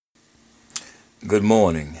Good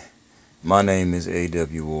morning. My name is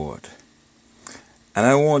A.W. Ward, and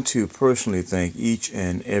I want to personally thank each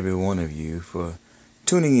and every one of you for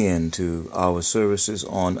tuning in to our services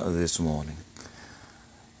on this morning.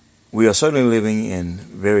 We are certainly living in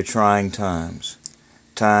very trying times,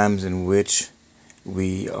 times in which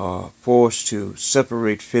we are forced to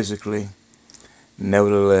separate physically.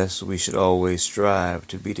 Nevertheless, we should always strive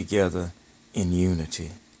to be together in unity.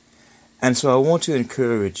 And so I want to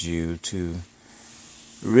encourage you to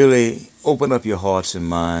really open up your hearts and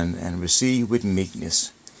mind and receive with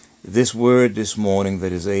meekness this word this morning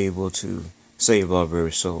that is able to save our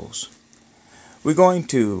very souls. We're going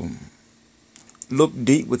to look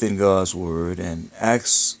deep within God's word and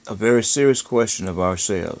ask a very serious question of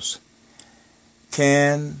ourselves.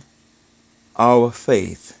 Can our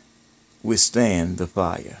faith withstand the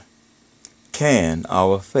fire? Can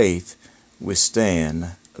our faith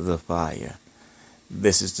withstand the fire?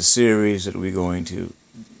 This is the series that we're going to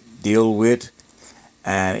deal with,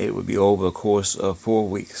 and it will be over a course of 4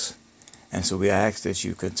 weeks. And so we ask that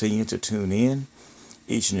you continue to tune in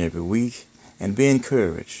each and every week and be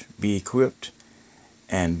encouraged, be equipped,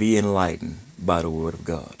 and be enlightened by the Word of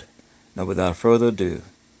God. Now, without further ado,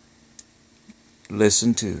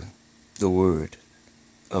 listen to the Word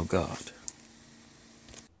of God.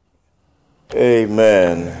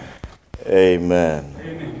 Amen. Amen.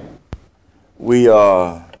 Amen. We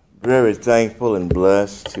are very thankful and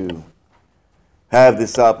blessed to have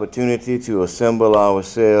this opportunity to assemble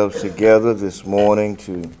ourselves together this morning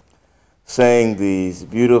to sing these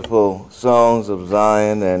beautiful songs of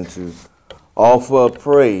Zion and to offer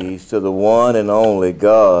praise to the one and only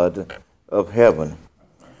God of heaven.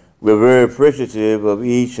 We're very appreciative of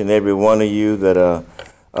each and every one of you that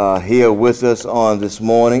are here with us on this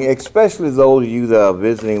morning, especially those of you that are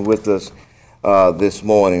visiting with us this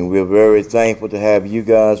morning. We're very thankful to have you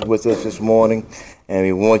guys with us this morning, and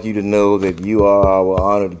we want you to know that you are our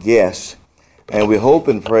honored guests. And we hope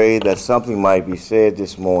and pray that something might be said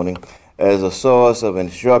this morning as a source of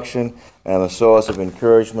instruction and a source of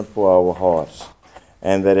encouragement for our hearts.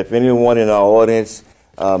 And that if anyone in our audience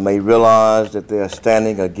may realize that they are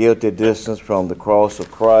standing a guilty distance from the cross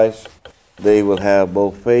of Christ, they will have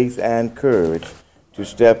both faith and courage to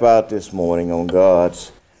step out this morning on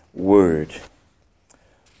God's Word.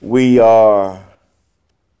 We are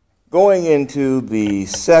going into the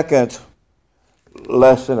second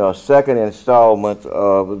lesson or second installment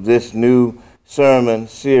of this new sermon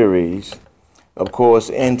series, of course,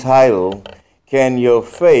 entitled, Can Your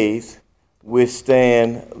Faith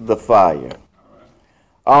Withstand the Fire?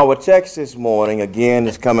 Our text this morning, again,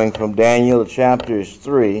 is coming from Daniel chapter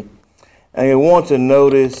 3, and you want to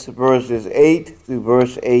notice verses 8 through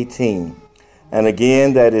verse 18. And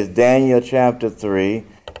again, that is Daniel chapter 3,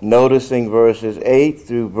 noticing verses 8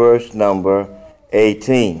 through verse number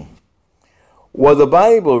 18. Well, the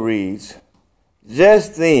Bible reads,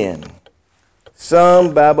 Just then,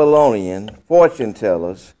 some Babylonian fortune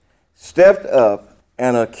tellers stepped up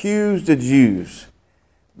and accused the Jews.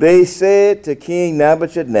 They said to King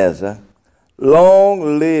Nebuchadnezzar,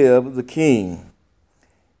 Long live the king.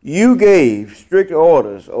 You gave strict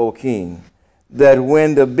orders, O king, that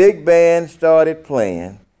when the big band started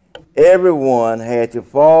playing, everyone had to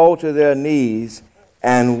fall to their knees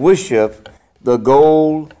and worship the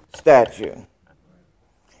gold statue.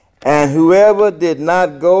 And whoever did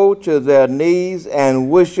not go to their knees and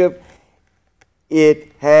worship,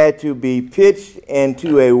 it had to be pitched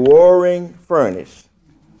into a roaring furnace.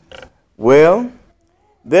 Well,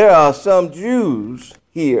 there are some Jews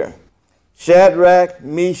here, Shadrach,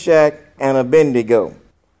 Meshach, and Abednego,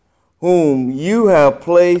 whom you have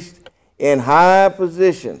placed in high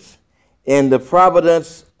positions in the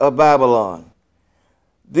province of Babylon.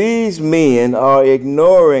 These men are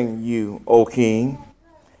ignoring you, O king.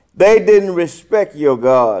 They didn't respect your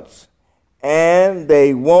gods, and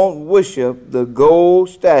they won't worship the gold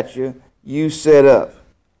statue you set up.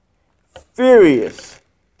 Furious,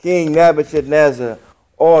 King Nebuchadnezzar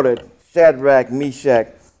ordered Shadrach, Meshach,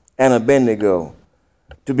 and Abednego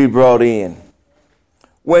to be brought in.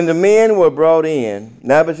 When the men were brought in,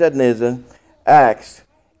 Nebuchadnezzar asked,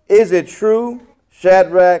 Is it true,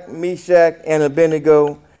 Shadrach, Meshach, and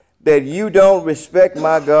Abednego, that you don't respect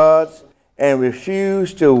my gods and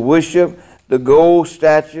refuse to worship the gold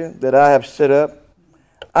statue that I have set up?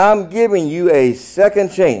 I'm giving you a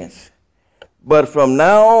second chance. But from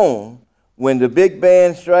now on, when the big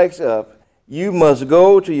band strikes up, you must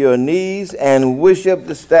go to your knees and worship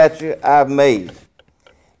the statue I've made.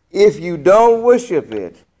 If you don't worship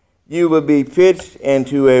it, you will be pitched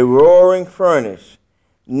into a roaring furnace,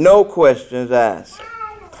 no questions asked.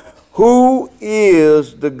 Who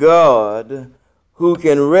is the God who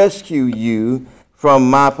can rescue you from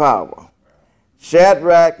my power."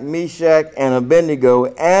 Shadrach, Meshach, and Abednego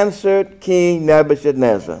answered King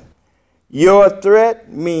Nebuchadnezzar, "Your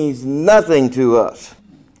threat means nothing to us.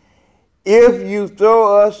 If you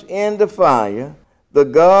throw us in the fire, the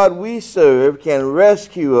God we serve can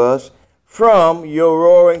rescue us from your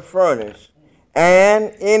roaring furnace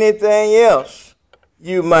and anything else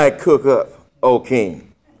you might cook up, O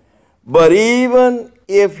king. But even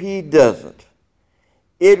if he doesn't,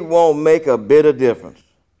 it won't make a bit of difference,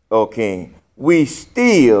 O king. We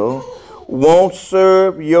still won't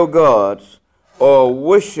serve your gods or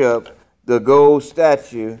worship the gold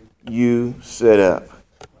statue you set up."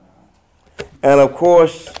 And of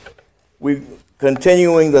course, we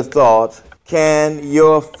continuing the thought, can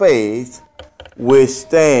your faith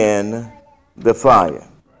withstand the fire?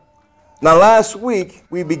 Now, last week,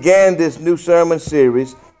 we began this new sermon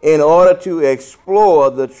series in order to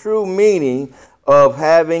explore the true meaning of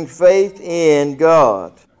having faith in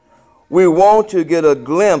God. We want to get a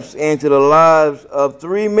glimpse into the lives of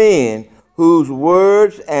three men whose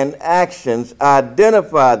words and actions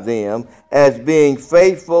identify them as being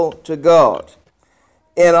faithful to God.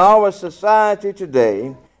 In our society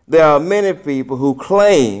today, there are many people who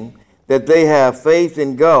claim that they have faith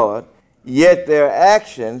in God, yet their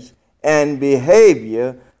actions and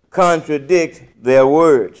behavior contradict their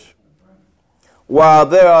words. While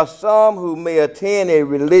there are some who may attend a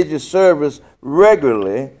religious service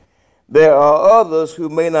regularly, there are others who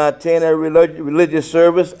may not attend a religious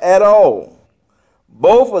service at all.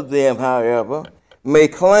 Both of them, however, may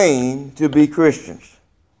claim to be Christians.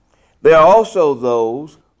 There are also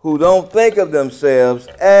those who don't think of themselves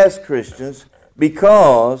as Christians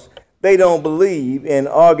because they don't believe in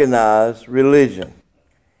organized religion.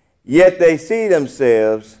 Yet they see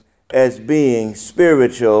themselves as being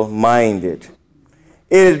spiritual minded.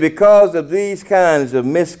 It is because of these kinds of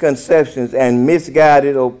misconceptions and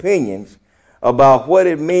misguided opinions about what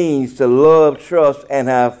it means to love, trust, and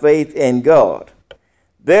have faith in God.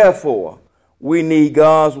 Therefore, we need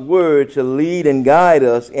God's word to lead and guide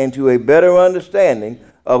us into a better understanding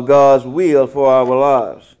of God's will for our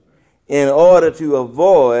lives in order to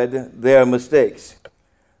avoid their mistakes.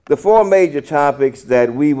 The four major topics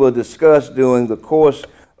that we will discuss during the course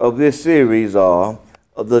of this series are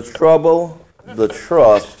the trouble, the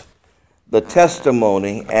trust, the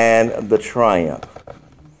testimony, and the triumph.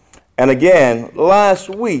 And again, last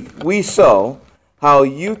week we saw how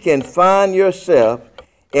you can find yourself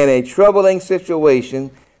in a troubling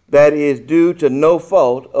situation that is due to no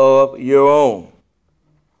fault of your own.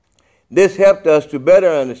 This helped us to better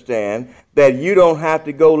understand that you don't have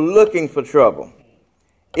to go looking for trouble.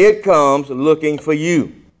 It comes looking for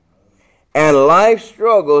you. And life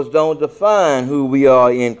struggles don't define who we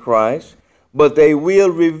are in Christ, but they will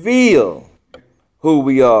reveal who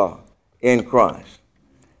we are in Christ.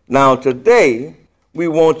 Now today, we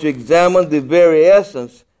want to examine the very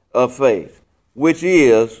essence of faith, which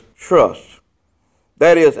is trust.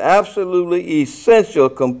 That is absolutely essential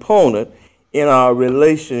component in our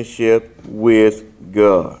relationship with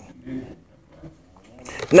God.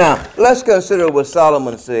 Now, let's consider what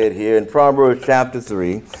Solomon said here in Proverbs chapter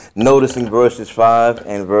 3, noticing verses 5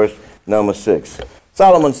 and verse number 6.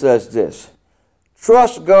 Solomon says this: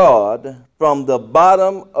 "Trust God from the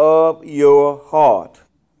bottom of your heart.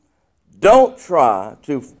 Don't try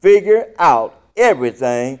to figure out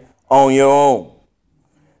everything on your own.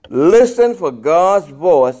 Listen for God's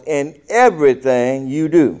voice in everything you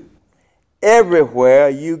do, everywhere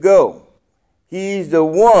you go. He's the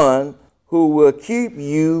one who will keep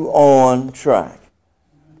you on track."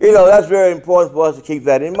 You know, that's very important for us to keep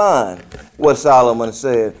that in mind, what Solomon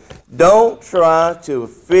said. Don't try to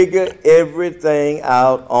figure everything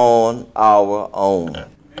out on our own.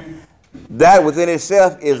 That within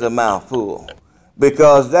itself is a mouthful,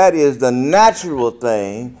 because that is the natural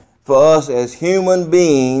thing for us as human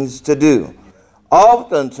beings to do.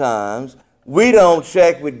 Oftentimes, we don't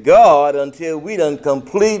check with God until we done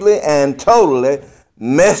completely and totally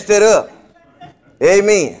messed it up.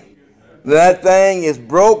 Amen. That thing is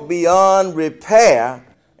broke beyond repair,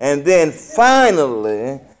 and then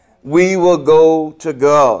finally we will go to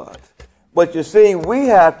God. But you see, we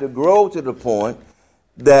have to grow to the point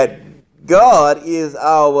that God is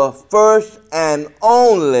our first and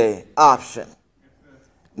only option,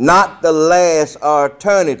 not the last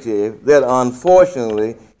alternative that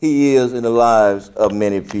unfortunately he is in the lives of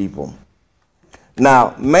many people.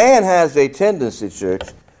 Now, man has a tendency, church,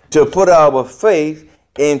 to put our faith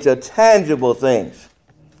into tangible things,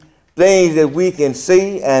 things that we can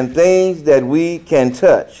see and things that we can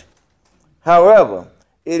touch. However,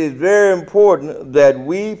 it is very important that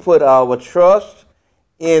we put our trust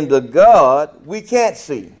in the God we can't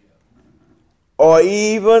see or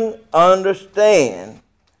even understand,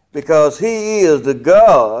 because he is the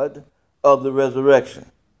God of the resurrection.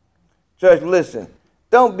 Church, listen,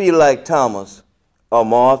 don't be like Thomas or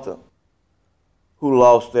Martha, who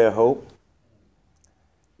lost their hope.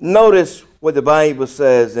 Notice what the Bible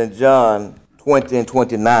says in John 20 and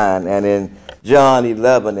 29 and in John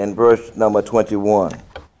 11 and verse number 21.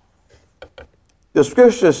 The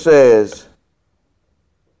scripture says,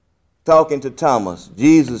 talking to Thomas,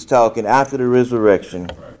 Jesus talking after the resurrection,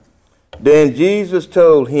 then Jesus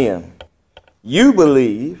told him, "You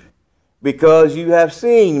believe because you have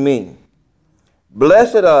seen me.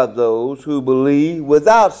 Blessed are those who believe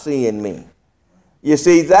without seeing me." You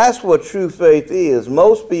see, that's what true faith is.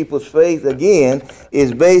 Most people's faith, again,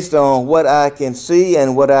 is based on what I can see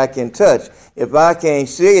and what I can touch. If I can't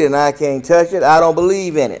see it and I can't touch it, I don't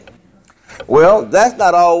believe in it. Well, that's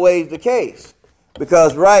not always the case,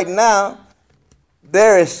 because right now,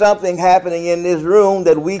 there is something happening in this room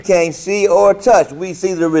that we can't see or touch. We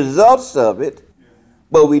see the results of it,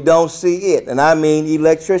 but we don't see it, and I mean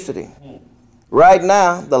electricity. Right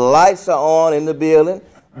now, the lights are on in the building,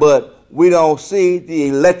 but we don't see the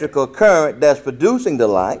electrical current that's producing the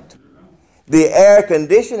light. The air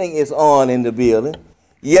conditioning is on in the building,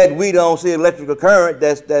 yet we don't see electrical current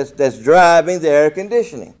that's driving the air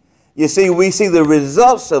conditioning. You see, we see the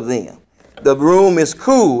results of them. The room is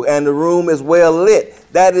cool and the room is well lit.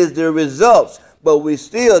 That is the results, but we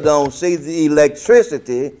still don't see the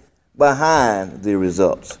electricity behind the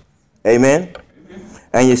results. Amen?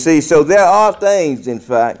 And you see, so there are things, in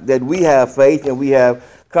fact, that we have faith and we have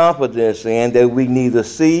confidence in that we neither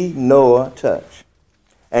see nor touch,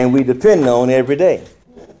 and we depend on every day.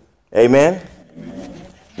 Amen?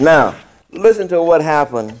 Now, listen to what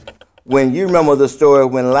happened when you remember the story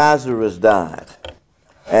when Lazarus died,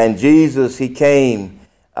 and Jesus, he came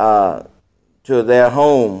to their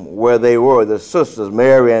home where they were, the sisters,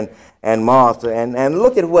 Mary and Martha, and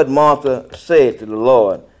look at what Martha said to the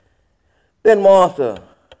Lord. Then Martha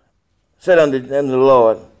said unto the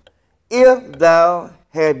Lord, "If thou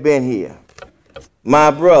had been here, my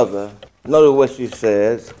brother," notice what she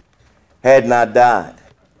says, "had not died."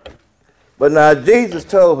 But now Jesus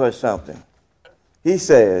told her something. He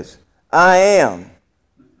says, "I am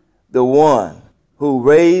the one who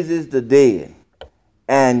raises the dead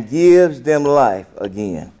and gives them life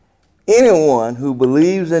again. Anyone who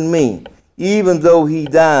believes in me, even though he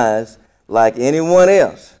dies like anyone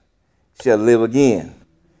else, shall live again.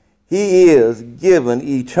 He is given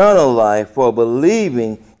eternal life for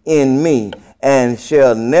believing in me and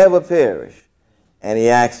shall never perish." And he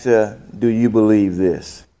asked her, "Do you believe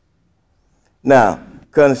this?" Now,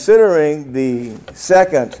 considering the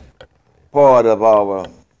second part of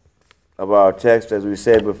our text, as we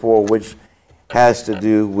said before, which has to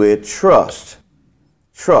do with trust.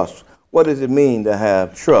 Trust. What does it mean to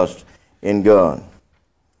have trust in God?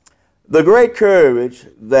 The great courage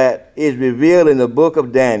that is revealed in the book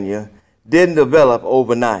of Daniel didn't develop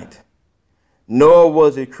overnight, nor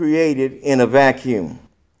was it created in a vacuum.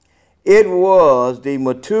 It was the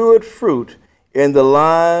matured fruit in the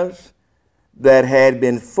lives that had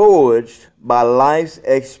been forged by life's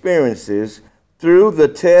experiences through the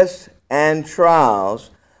tests and trials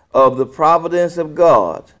of the providence of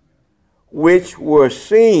God, which were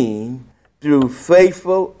seen through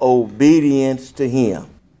faithful obedience to him.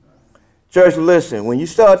 Church, listen, when you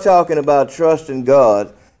start talking about trust in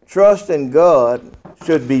God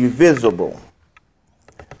should be visible,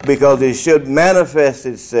 because it should manifest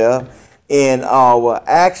itself in our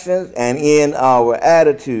actions and in our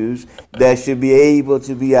attitudes that should be able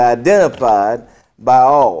to be identified by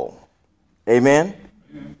all. Amen?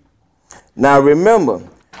 Now remember,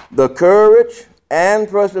 the courage and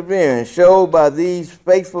perseverance showed by these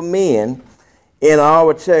faithful men in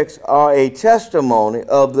our text are a testimony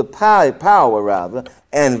of the power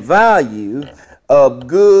and value of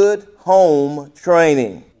good home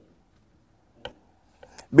training,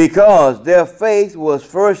 because their faith was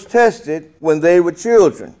first tested when they were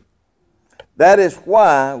children. That is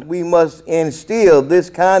why we must instill this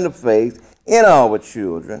kind of faith in our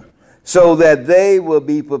children, so that they will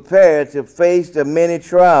be prepared to face the many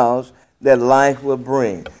trials that life will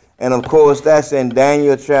bring. And of course, that's in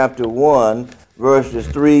Daniel chapter 1, verses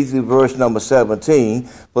 3 through verse number 17.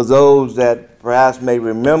 For those that perhaps may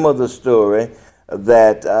remember the story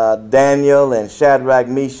that Daniel and Shadrach,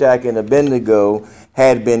 Meshach, and Abednego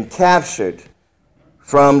had been captured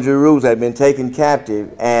from Jerusalem, had been taken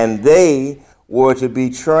captive, and they were to be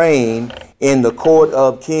trained in the court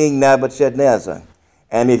of King Nebuchadnezzar.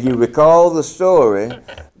 And if you recall the story,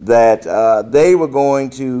 that they were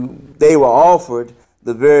offered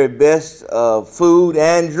the very best of food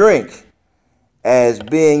and drink as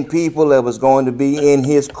being people that was going to be in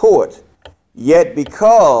his court. Yet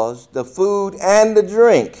because the food and the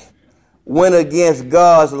drink went against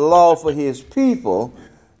God's law for his people,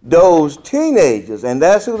 those teenagers, and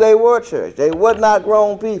that's who they were, church. They were not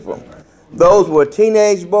grown people. Those were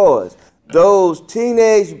teenage boys. Those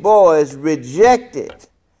teenage boys rejected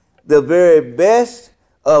the very best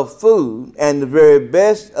of food and the very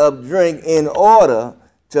best of drink in order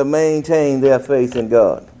to maintain their faith in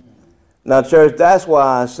God. Now, church, that's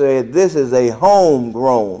why I said this is a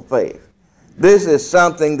homegrown faith. This is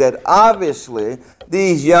something that obviously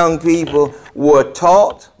these young people were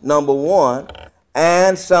taught, number one,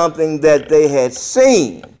 and something that they had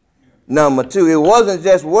seen, number two. It wasn't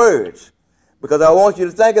just words, because I want you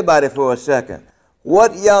to think about it for a second.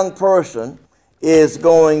 What young person is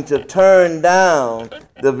going to turn down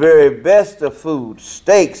the very best of food,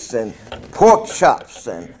 steaks and pork chops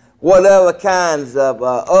and whatever kinds of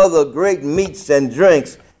other great meats and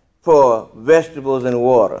drinks for vegetables and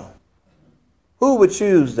water? Who would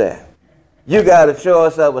choose that? You got a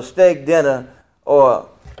choice of a steak dinner or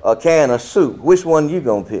a can of soup. Which one you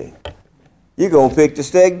going to pick? You're going to pick the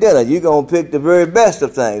steak dinner. You're going to pick the very best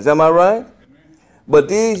of things. Am I right? But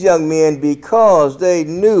these young men, because they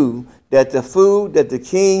knew that the food that the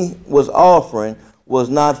king was offering was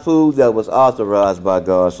not food that was authorized by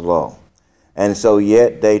God's law. And so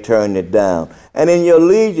yet they turned it down. And in your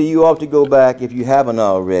leisure, you ought to go back, if you haven't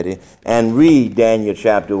already, and read Daniel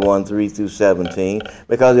chapter 1, 3 through 17,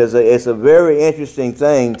 because it's a very interesting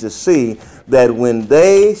thing to see that when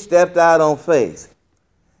they stepped out on faith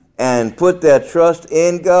and put their trust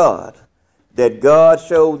in God, that God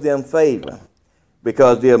showed them favor.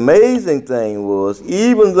 Because the amazing thing was,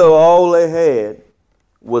 even though all they had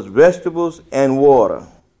was vegetables and water,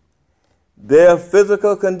 their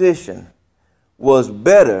physical condition was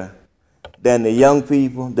better than the young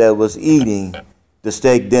people that was eating the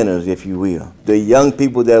steak dinners, if you will. The young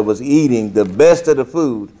people that was eating the best of the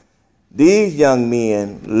food. These young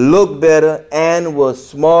men looked better and was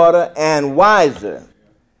smarter and wiser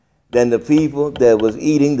than the people that was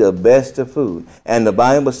eating the best of food. And the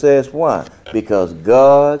Bible says why? Because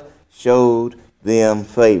God showed them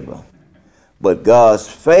favor. But God's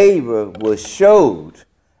favor was showed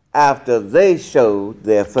after they showed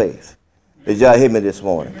their faith. Did y'all hear me this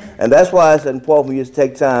morning? And that's why it's important for you to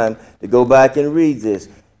take time to go back and read this.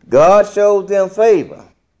 God showed them favor,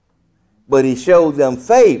 but he showed them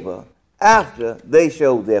favor after they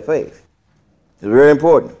showed their faith. It's very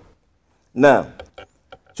important. Now,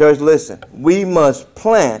 church, listen. We must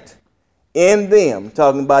plant in them,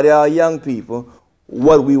 talking about our young people,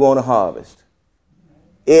 what we want to harvest.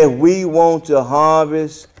 If we want to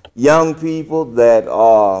harvest young people that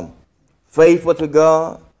are faithful to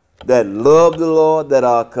God, that love the Lord, that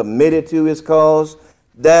are committed to his cause,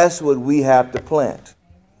 that's what we have to plant.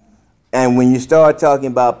 And when you start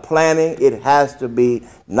talking about planting, it has to be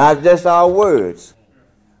not just our words,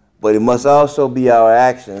 but it must also be our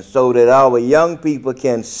actions so that our young people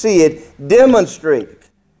can see it demonstrated.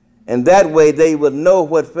 And that way they will know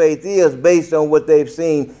what faith is based on what they've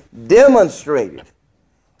seen demonstrated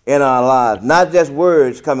in our lives, not just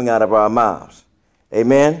words coming out of our mouths.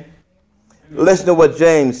 Amen? Listen to what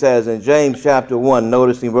James says in James chapter 1,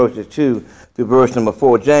 noticing verses 2 to verse number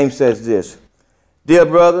 4. James says this: Dear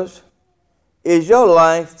brothers, is your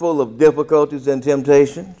life full of difficulties and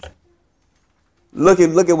temptations? Look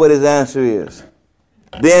at what his answer is.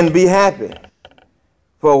 Then be happy.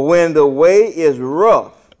 For when the way is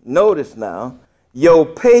rough, notice now, your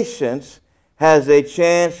patience has a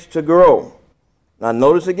chance to grow. Now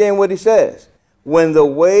notice again what he says. When the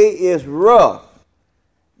way is rough,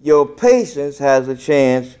 your patience has a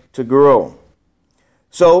chance to grow.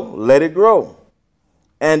 So let it grow.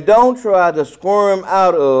 And don't try to squirm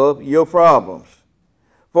out of your problems.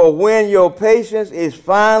 For when your patience is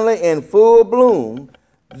finally in full bloom,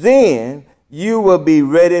 then you will be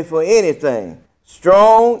ready for anything,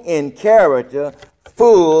 strong in character,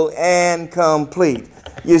 full and complete.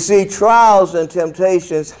 You see, trials and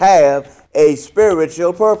temptations have a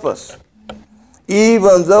spiritual purpose.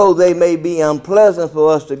 Even though they may be unpleasant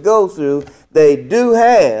for us to go through, they do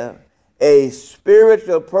have a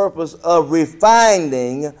spiritual purpose of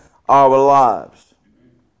refining our lives.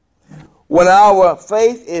 When our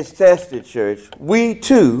faith is tested, church, we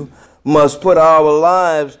too must put our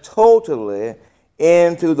lives totally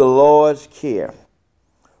into the Lord's care.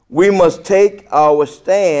 We must take our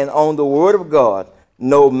stand on the Word of God,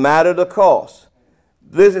 no matter the cost.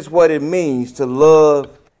 This is what it means to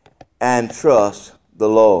love and trust the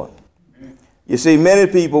Lord. You see,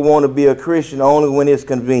 many people want to be a Christian only when it's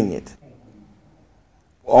convenient.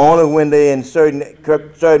 Only when they're in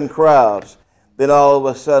certain crowds, then all of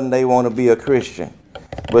a sudden they want to be a Christian.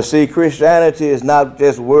 But see, Christianity is not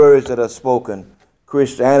just words that are spoken.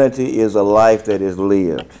 Christianity is a life that is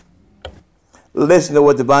lived. Listen to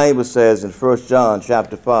what the Bible says in 1 John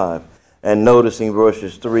chapter 5, and noticing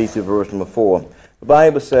verses 3 through verse number 4. The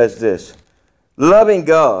Bible says this: loving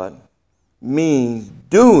God means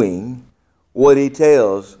doing what he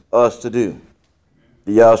tells us to do.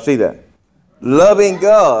 Do y'all see that? Loving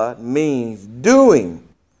God means doing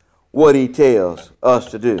what he tells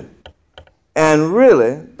us to do. And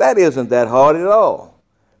really, that isn't that hard at all.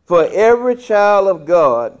 For every child of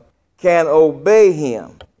God can obey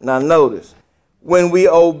him. Now notice, when we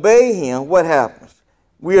obey him, what happens?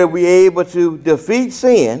 We'll be able to defeat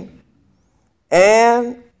sin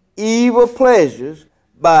and evil pleasures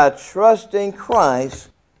by trusting Christ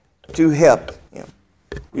to help him.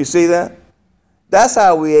 You see that? That's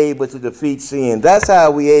how we're able to defeat sin. That's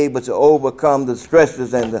how we're able to overcome the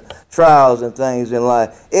stresses and the trials and things in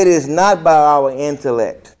life. It is not by our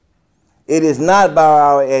intellect. It is not by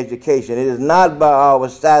our education. It is not by our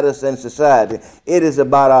status in society. It is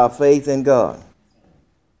about our faith in God.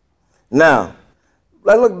 Now,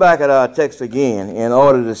 let's look back at our text again in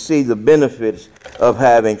order to see the benefits of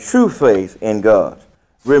having true faith in God.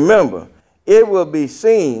 Remember, it will be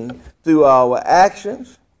seen through our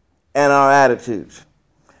actions and our attitudes,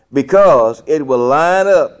 because it will line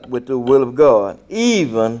up with the will of God,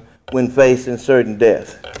 even when facing certain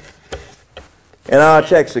death. In our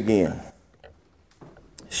text again,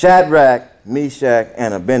 Shadrach, Meshach,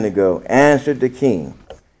 and Abednego answered the king,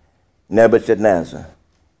 Nebuchadnezzar,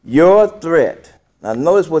 your threat, now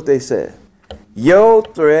notice what they said, your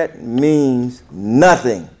threat means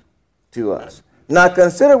nothing to us. Now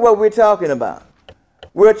consider what we're talking about.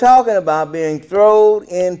 We're talking about being thrown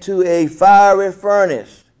into a fiery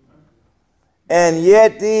furnace. And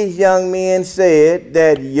yet these young men said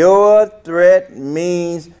that your threat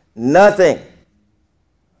means nothing.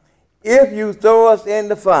 If you throw us in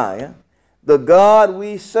the fire, the God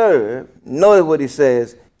we serve, notice what he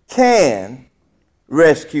says, can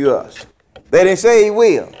rescue us. They didn't say he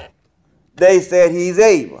will. They said he's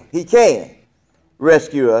able. He can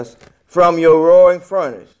rescue us from your roaring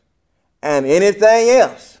furnace and anything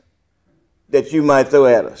else that you might throw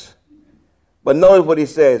at us. But notice what he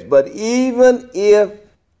says, but even if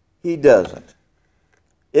he doesn't,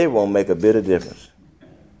 it won't make a bit of difference.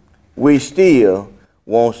 We still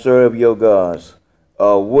won't serve your gods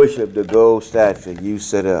or worship the gold statue you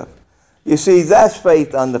set up. You see, that's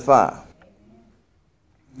faith under fire.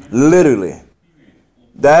 Literally,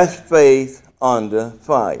 that's faith under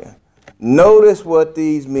fire. Notice what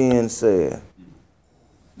these men said,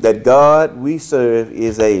 that God we serve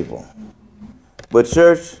is able. But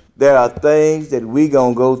church, there are things that we're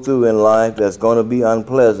going to go through in life that's going to be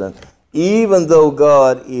unpleasant, even though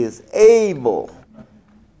God is able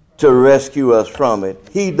to rescue us from it.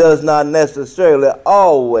 He does not necessarily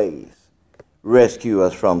always rescue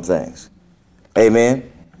us from things.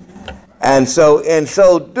 Amen? And so in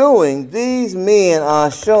so doing, these men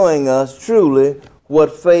are showing us truly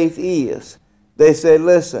what faith is. They said,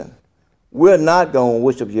 listen, we're not going to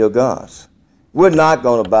worship your gods. We're not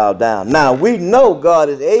going to bow down. Now, we know God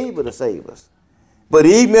is able to save us. But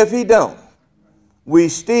even if he don't, we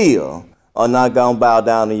still are not going to bow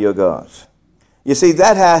down to your gods. You see,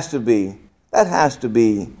 that has to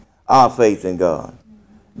be our faith in God.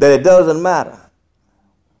 That it doesn't matter.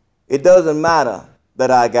 It doesn't matter that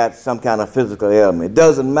I got some kind of physical ailment. It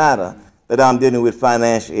doesn't matter that I'm dealing with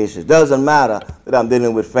financial issues. It doesn't matter that I'm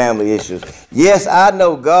dealing with family issues. Yes, I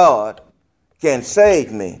know God can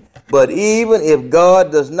save me. But even if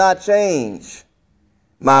God does not change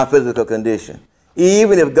my physical condition,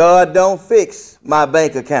 even if God don't fix my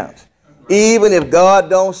bank account, even if God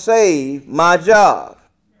don't save my job,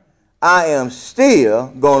 I am still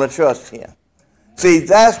going to trust him. See,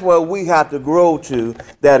 that's where we have to grow to,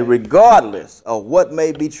 that regardless of what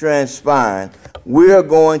may be transpiring, we're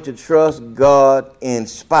going to trust God in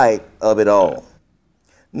spite of it all.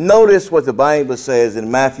 Notice what the Bible says in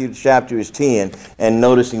Matthew chapter 10, and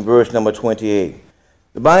noticing verse number 28.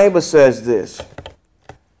 The Bible says this.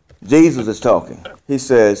 Jesus is talking. He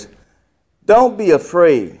says, don't be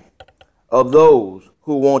afraid of those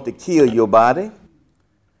who want to kill your body.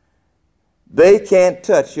 They can't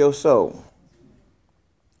touch your soul.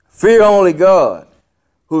 Fear only God,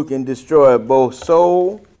 who can destroy both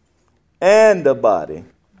soul and the body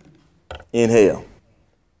in hell.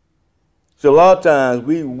 So a lot of times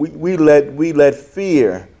we let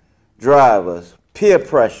fear drive us, peer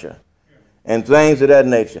pressure, and things of that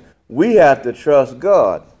nature. We have to trust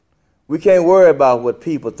God. We can't worry about what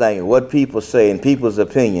people think, what people say, and people's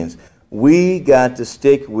opinions. We got to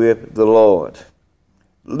stick with the Lord.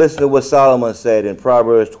 Listen to what Solomon said in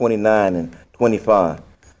Proverbs 29 and 25.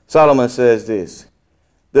 Solomon says this: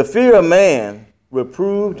 "The fear of man will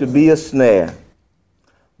prove to be a snare,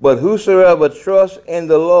 but whosoever trusts in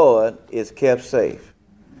the Lord is kept safe."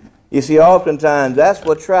 You see, oftentimes that's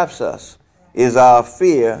what traps us, is our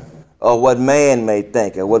fear of what man may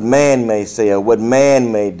think, or what man may say, or what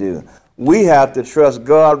man may do. We have to trust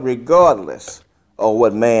God regardless of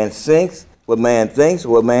what man thinks, or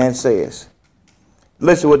what man says.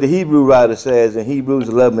 Listen to what the Hebrew writer says in Hebrews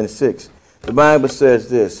 11:6. The Bible says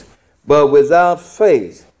this: "But without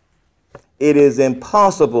faith it is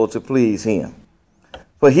impossible to please him.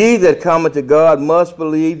 For he that cometh to God must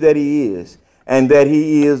believe that he is, and that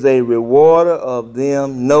he is a rewarder of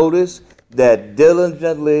them," notice, "that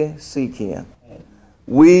diligently seek him."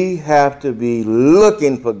 We have to be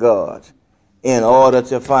looking for God in order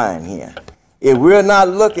to find him. If we're not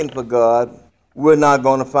looking for God, we're not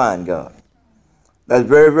going to find God. That's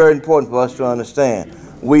very, very important for us to understand.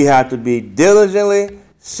 We have to be diligently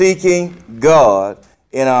seeking God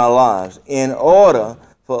in our lives in order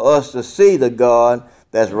for us to see the God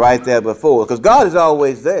that's right there before us. Because God is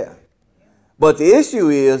always there. But the issue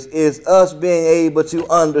is us being able to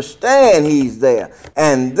understand he's there.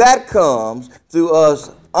 And that comes through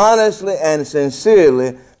us honestly and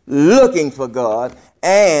sincerely looking for God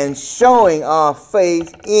and showing our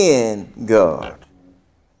faith in God.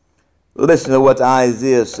 Listen to what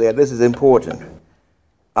Isaiah said. This is important.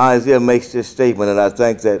 Isaiah makes this statement, and I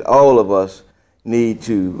think that all of us need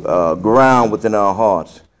to ground within our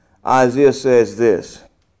hearts. Isaiah says this: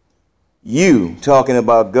 "You," talking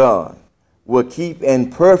about God, "will keep in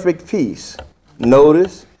perfect peace."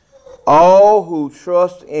 Notice, "all who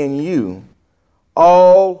trust in you,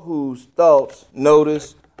 all whose thoughts,"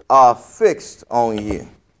 notice, "are fixed on you."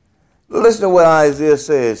 Listen to what Isaiah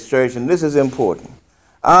says, church, and this is important.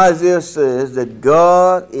 Isaiah says that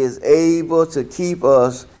God is able to keep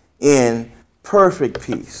us in perfect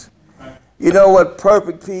peace. You know what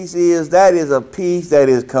perfect peace is? That is a peace that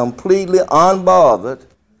is completely unbothered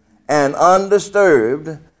and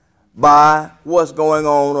undisturbed by what's going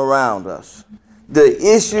on around us. The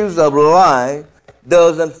issues of life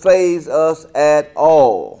doesn't faze us at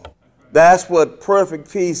all. That's what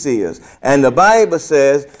perfect peace is. And the Bible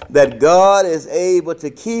says that God is able to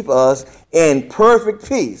keep us in perfect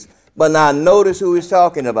peace. But now notice who he's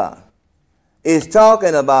talking about. He's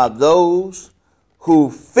talking about those who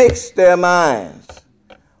fix their minds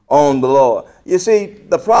on the Lord. You see,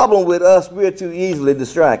 the problem with us, we're too easily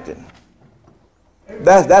distracted.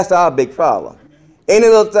 That's our big problem. Any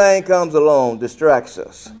little thing comes along, distracts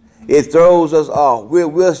us. It throws us off.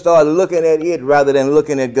 We'll start looking at it rather than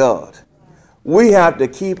looking at God. We have to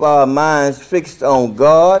keep our minds fixed on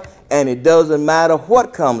God, and it doesn't matter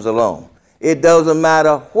what comes along. It doesn't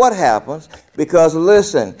matter what happens, because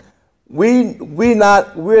listen, we're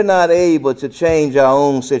not able to change our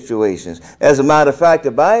own situations. As a matter of fact,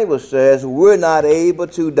 the Bible says we're not able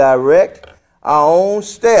to direct our own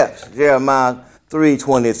steps. Jeremiah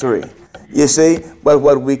 3:23. You see, but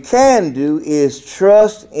what we can do is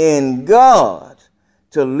trust in God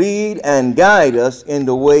to lead and guide us in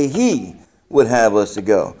the way he would have us to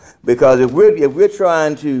go. Because if we're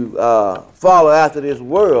trying to follow after this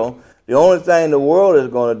world, the only thing the world is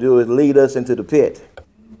going to do is lead us into the pit.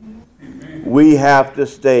 We have to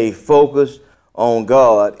stay focused on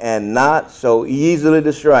God and not so easily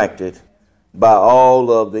distracted by all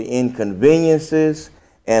of the inconveniences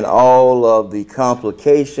and all of the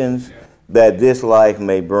complications that this life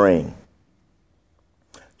may bring.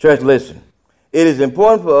 Church, listen. It is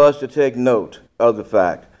important for us to take note of the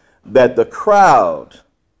fact that the crowd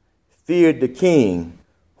feared the king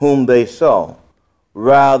whom they saw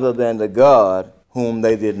rather than the God whom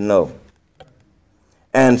they didn't know.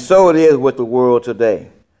 And so it is with the world today.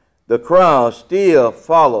 The crowd still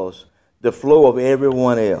follows the flow of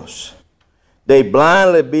everyone else. They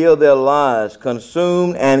blindly build their lives,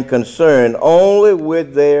 consumed and concerned only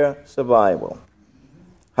with their survival.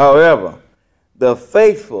 However, the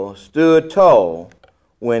faithful stood tall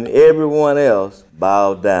when everyone else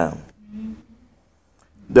bowed down.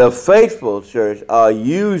 The faithful, church, are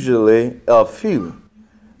usually a few,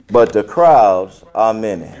 but the crowds are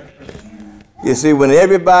many. You see, when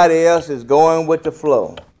everybody else is going with the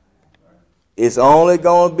flow, it's only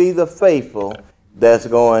going to be the faithful that's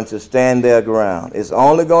going to stand their ground. It's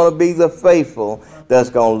only going to be the faithful that's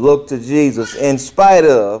going to look to Jesus in spite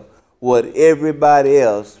of what everybody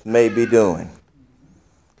else may be doing.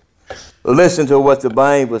 Listen to what the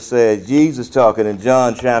Bible says. Jesus talking in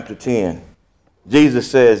John chapter 10. Jesus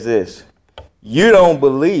says this, you don't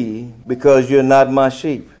believe because you're not my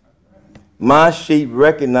sheep. My sheep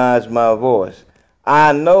recognize my voice.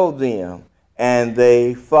 I know them and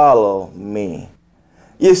they follow me.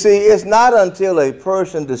 You see, it's not until a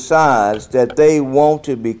person decides that they want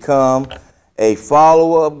to become a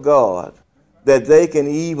follower of God that they can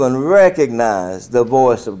even recognize the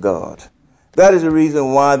voice of God. That is the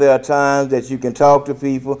reason why there are times that you can talk to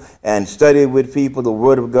people and study with people the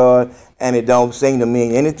Word of God and it don't seem to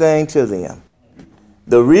mean anything to them.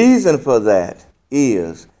 The reason for that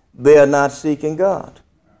is they are not seeking God.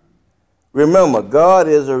 Remember, God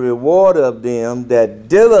is a rewarder of them that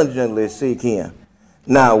diligently seek Him.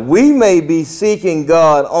 Now, we may be seeking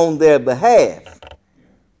God on their behalf,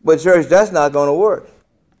 but church, that's not going to work.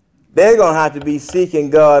 They're going to have to be seeking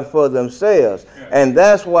God for themselves. And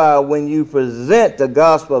that's why when you present the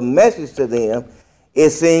gospel message to them,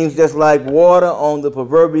 it seems just like water on the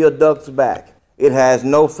proverbial duck's back. It has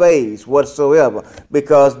no phase whatsoever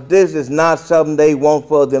because this is not something they want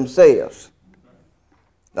for themselves.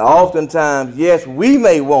 Now, oftentimes, yes, we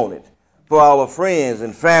may want it for our friends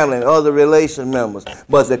and family and other relation members.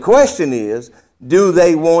 But the question is, do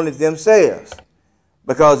they want it themselves?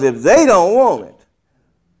 Because if they don't want it,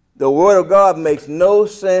 the Word of God makes no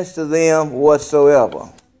sense to them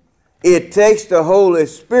whatsoever. It takes the Holy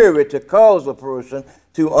Spirit to cause a person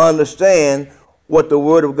to understand what the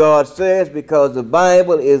Word of God says because the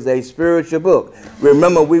Bible is a spiritual book.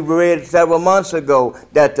 Remember, we read several months ago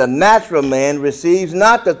that the natural man receives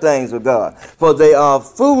not the things of God, for they are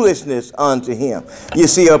foolishness unto him. You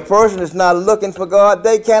see, a person that's not looking for God,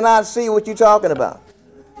 they cannot see what you're talking about.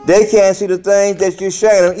 They can't see the things that you're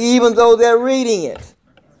sharing them, even though they're reading it.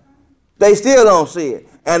 They still don't see it.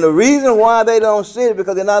 And the reason why they don't see it is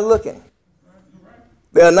because they're not looking.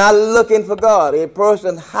 They're not looking for God. A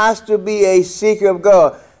person has to be a seeker of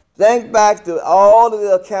God. Think back to all of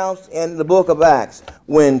the accounts in the book of Acts.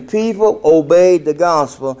 When people obeyed the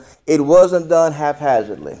gospel, it wasn't done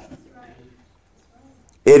haphazardly.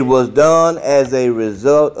 It was done as a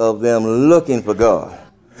result of them looking for God.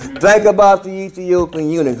 Think about the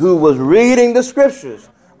Ethiopian eunuch who was reading the scriptures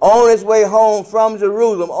on his way home from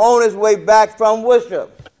Jerusalem, on his way back from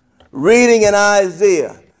worship, reading in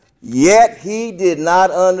Isaiah. Yet he did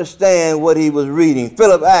not understand what he was reading.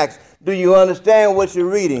 Philip asks, do you understand what you're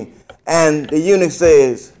reading? And the eunuch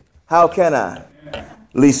says, how can I?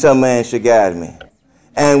 Lest some man should guide me.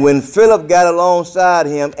 And when Philip got alongside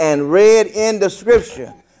him and read in the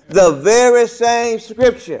scripture, the very same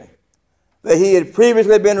scripture that he had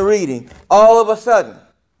previously been reading, all of a sudden,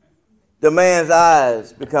 the man's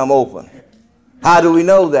eyes become open. How do we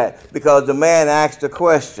know that? Because the man asked a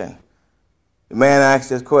question. The man asked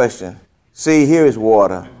this question, see, here is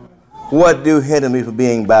water. What do hinder me from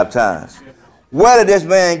being baptized? Where did this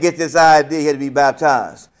man get this idea he had to be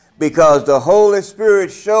baptized? Because the Holy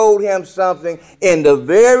Spirit showed him something in the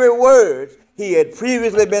very words he had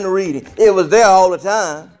previously been reading. It was there all the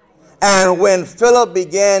time. And when Philip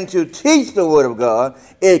began to teach the Word of God,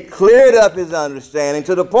 it cleared up his understanding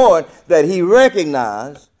to the point that he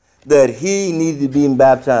recognized that he needed to be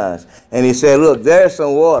baptized. And he said, look, there's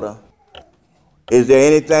some water. Is there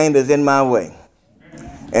anything that's in my way?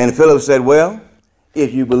 And Philip said, well,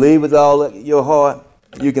 if you believe with all your heart,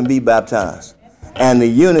 you can be baptized. And the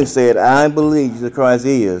eunuch said, I believe Jesus Christ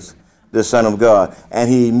is the Son of God. And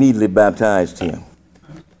he immediately baptized him.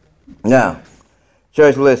 Now,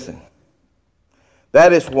 church, listen.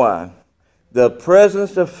 That is why the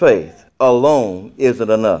presence of faith alone isn't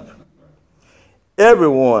enough.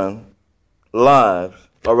 Everyone lives,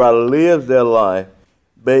 or rather lives their life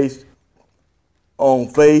based on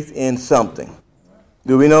faith in something.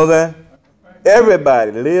 Do we know that?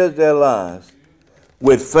 Everybody lives their lives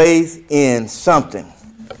with faith in something.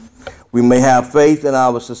 We may have faith in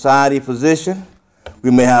our society position.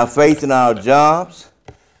 We may have faith in our jobs.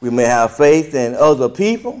 We may have faith in other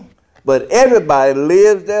people. But everybody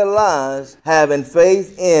lives their lives having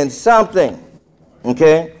faith in something.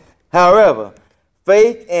 Okay? However,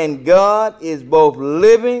 faith in God is both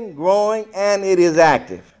living, growing, and it is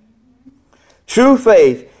active. True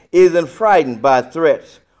faith isn't frightened by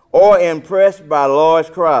threats or impressed by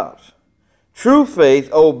large crowds. True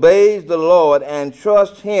faith obeys the Lord and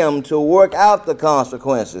trusts Him to work out the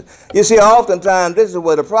consequences. You see, oftentimes this is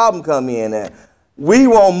where the problem comes in at. We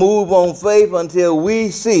won't move on faith until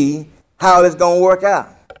we see how it's going to work out.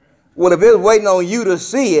 Well, if it's waiting on you to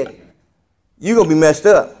see it, you're going to be messed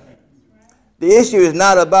up. The issue is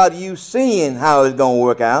not about you seeing how it's going to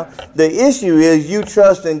work out. The issue is you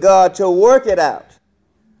trusting God to work it out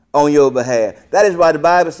on your behalf. That is why the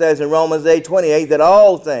Bible says in Romans 8:28 that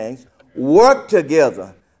all things work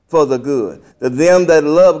together for the good, to them that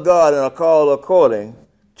love God and are called according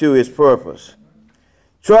to his purpose.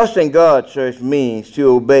 Trusting God, church, means to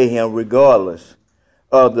obey him regardless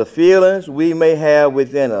of the feelings we may have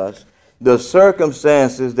within us, the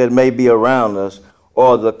circumstances that may be around us,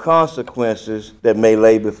 or the consequences that may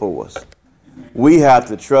lay before us. We have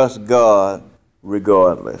to trust God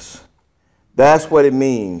regardless. That's what it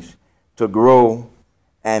means to grow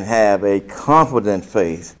and have a confident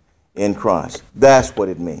faith in Christ. That's what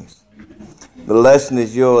it means. The lesson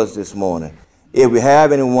is yours this morning. If we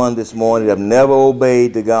have anyone this morning that have never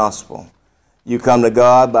obeyed the gospel, you come to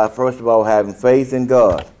God by, first of all, having faith in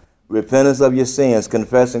God, repentance of your sins,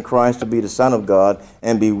 confessing Christ to be the Son of God,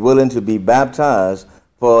 and be willing to be baptized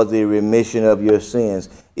for the remission of your sins.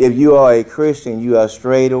 If you are a Christian, you are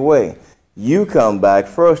strayed away. You come back,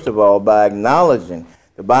 first of all, by acknowledging.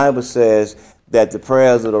 The Bible says that the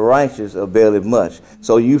prayers of the righteous availeth much.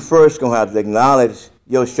 So you first going to have to acknowledge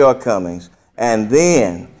your shortcomings and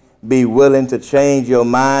then be willing to change your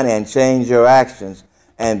mind and change your actions,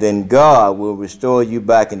 and then God will restore you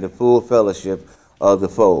back into full fellowship of the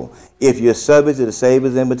fold. If you're subject to the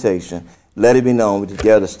Savior's invitation, let it be known we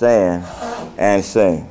together stand and sing.